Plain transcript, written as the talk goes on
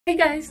Hey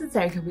guys, it's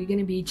Erika. We're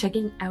gonna be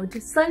checking out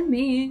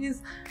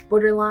Sunmi's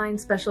borderline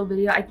special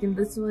video. I think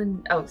this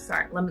one, oh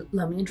sorry,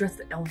 let me address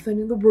the elephant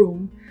in the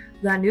room.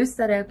 That new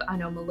setup. I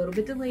know I'm a little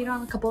bit delayed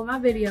on a couple of my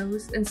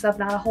videos and stuff,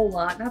 not a whole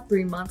lot, not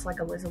 3 months like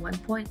I was at one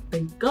point,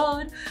 thank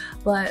God.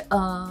 But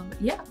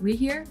yeah, we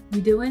here, we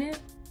doing it.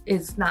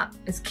 It's not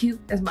as cute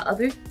as my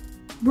other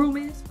room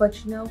is,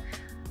 but you know,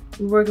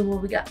 we're working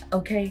what we got,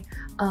 okay?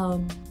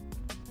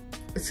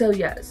 So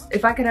yes,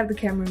 if I could have the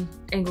camera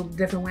angled a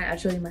different way, I'd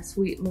show you my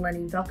sweet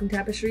Millennium Falcon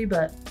tapestry,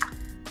 but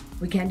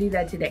we can't do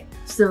that today.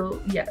 So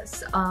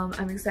yes,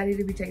 I'm excited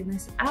to be checking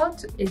this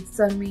out. It's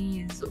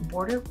Sunmi's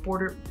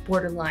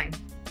borderline.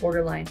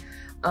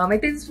 I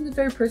think this one's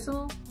very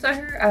personal to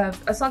her.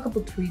 I saw a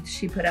couple tweets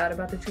she put out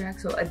about the track,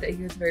 so I think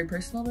it's very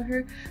personal to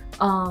her.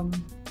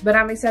 But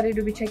I'm excited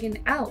to be checking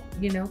it out,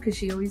 you know, because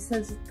she always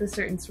has a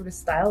certain sort of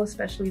style,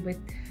 especially with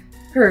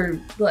her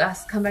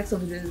last comebacks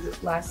over the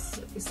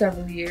last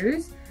several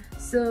years.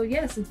 So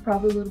yes, it's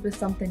probably a little bit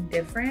something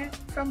different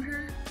from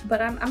her, but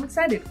I'm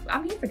excited.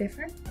 I'm here for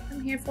different.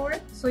 I'm here for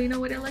it. So you know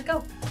what, let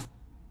go.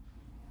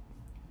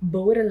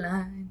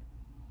 Borderline.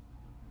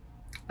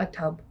 A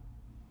tub.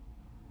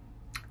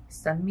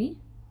 Sunmi.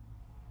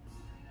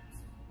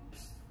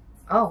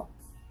 Oh.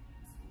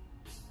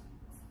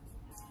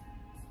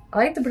 I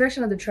like the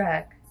production of the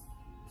track.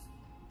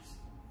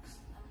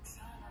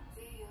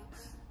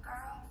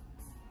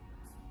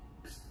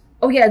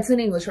 Oh yeah, it's in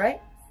English, right?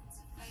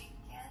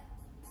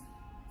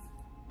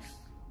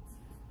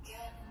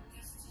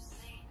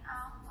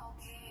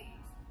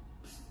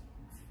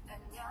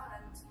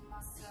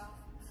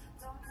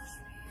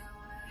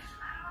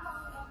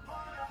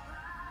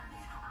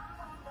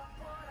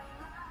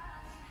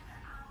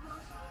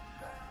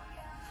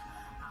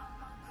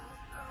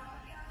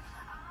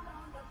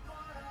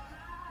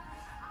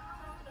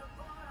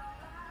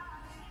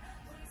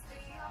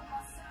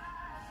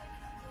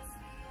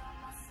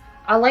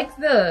 I like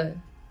the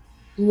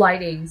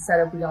lighting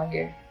setup we got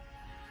here.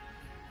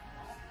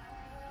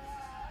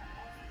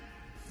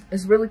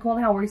 It's really cool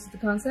how it works with the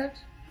concept.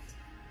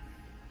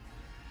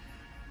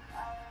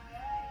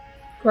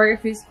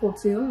 Choreography is cool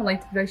too. I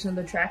like the production of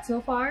the track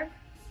so far.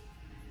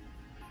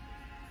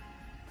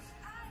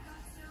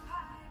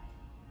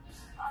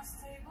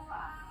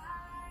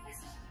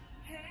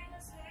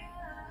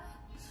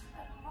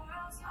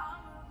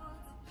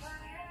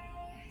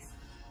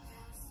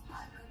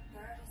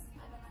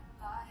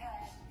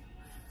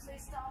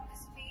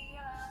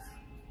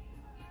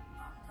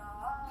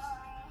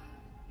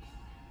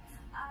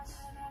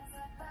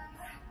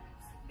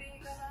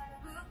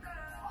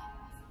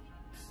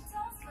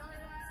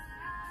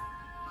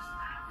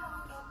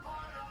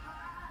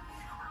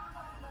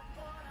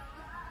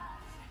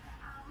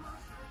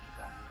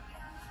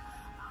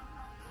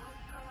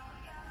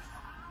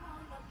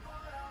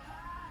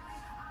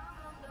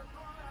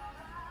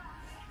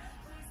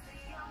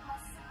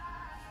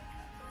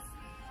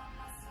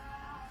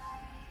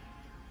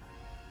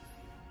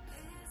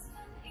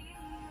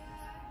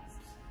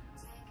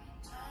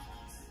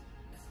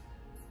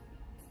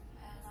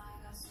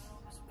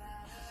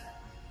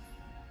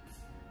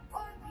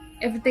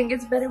 Everything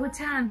gets better with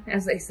time,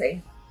 as they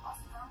say.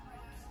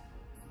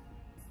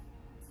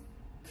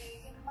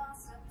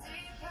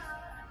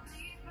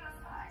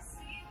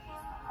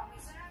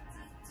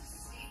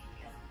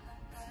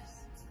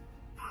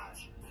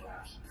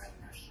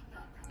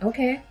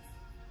 Okay.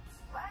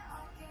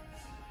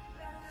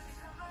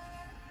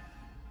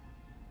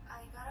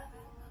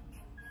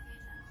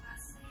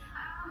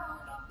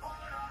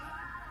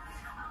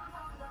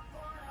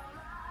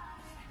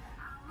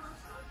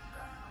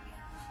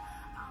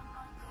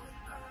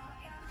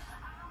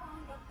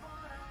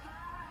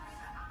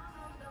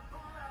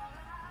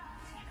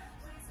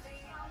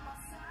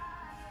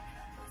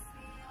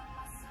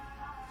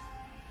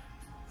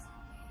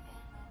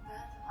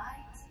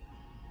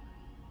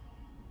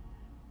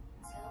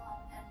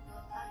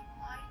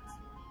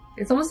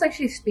 It's almost like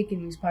she's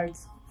speaking these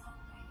parts.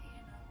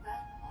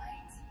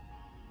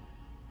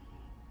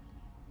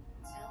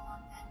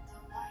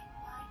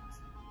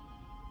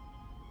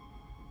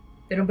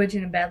 They don't put you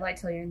in a bad light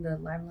till you're in the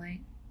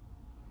limelight.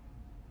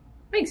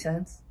 Makes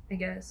sense, I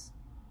guess.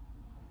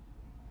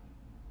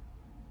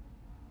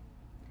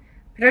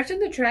 Production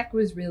of the track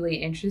was really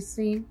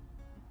interesting.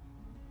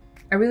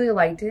 I really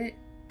liked it.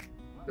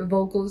 The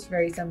vocals,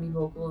 very Sunmi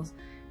vocals.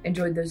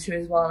 Enjoyed those two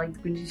as well. Like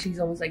when she's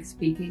almost like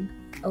speaking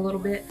a little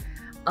bit.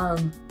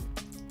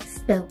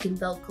 Spoken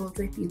vocals,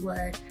 if you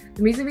would.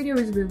 The music video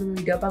was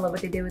really dope. I love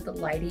what they did with the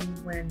lighting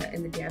when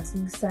in the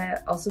dancing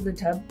set. Also the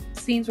tub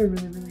scenes were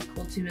really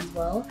cool too as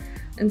well.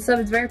 And so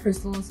it's very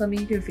personal, so I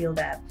mean you can feel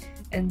that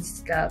and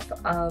stuff.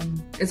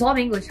 It's all in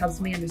English, helps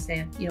me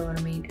understand, you know what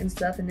I mean, and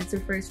stuff. And it's her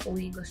first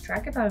fully English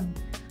track, if I'm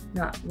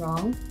not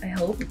wrong, I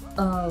hope. If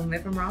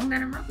I'm wrong,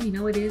 then I'm wrong. You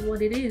know, it is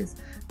what it is.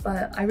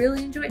 But I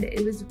really enjoyed it.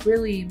 It was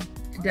really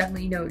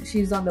definitely, you know,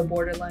 she's on the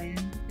borderline.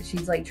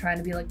 She's like trying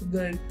to be like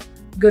a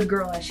good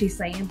girl, as she's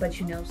saying, but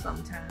you know,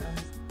 sometimes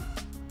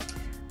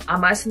I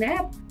might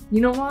snap.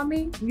 You know what I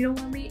mean? You know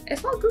what I mean?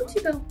 It's not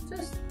Gucci though.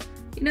 Just,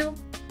 you know,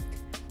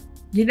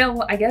 you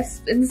know, I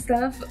guess and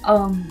stuff,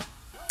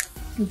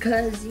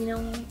 because, you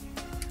know,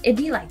 it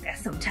be like that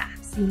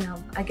sometimes, you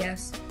know, I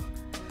guess.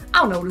 I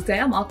don't know what to say,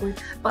 I'm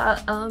awkward.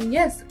 But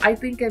yes, I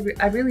think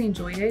I really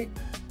enjoyed it.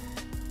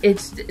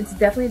 It's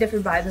definitely a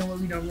different vibe than what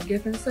we normally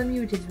get from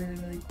Sunmi, which is really,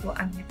 really cool.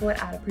 I'm here for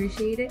it, I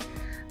appreciate it.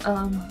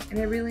 And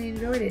I really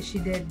enjoyed it. She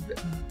did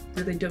a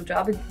really dope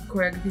job, and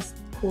choreography's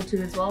cool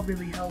too as well.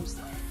 Really helps,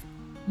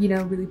 you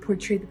know, really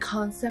portray the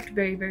concept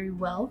very, very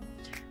well.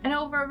 And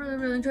overall, I really,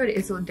 really enjoyed it.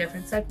 It's a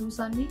different side from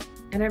Sunmi,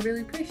 and I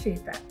really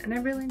appreciate that. And I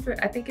really enjoyed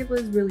it. I think it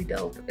was really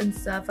dope and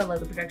stuff. I love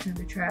the production of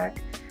the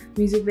track.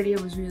 Music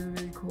video was really,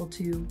 really cool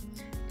too.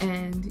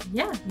 And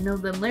yeah, you know,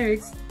 the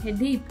lyrics hit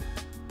deep.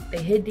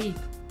 They hit deep.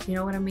 You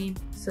know what I mean?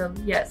 So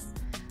yes,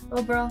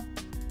 overall,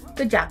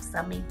 good job,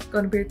 Sunmi. Go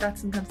and put your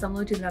thoughts and comments down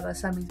below to know about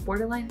Sunmi's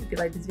Borderline. If you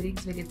like this video, give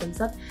this video a thumbs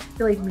up. If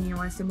you like me and you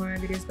want to see more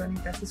videos, go and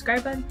hit that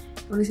subscribe button.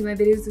 If you want to see my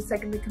videos the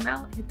second they come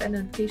out, hit that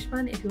notification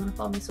button. If you want to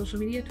follow me on social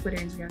media, Twitter,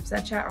 Instagram,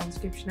 Snapchat, or on the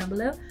description down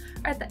below.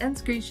 Or at the end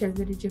screen, share the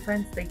video with your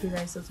friends. Thank you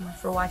guys so much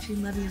for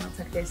watching. Love you, and I'll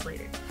talk to you guys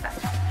later.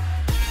 Bye.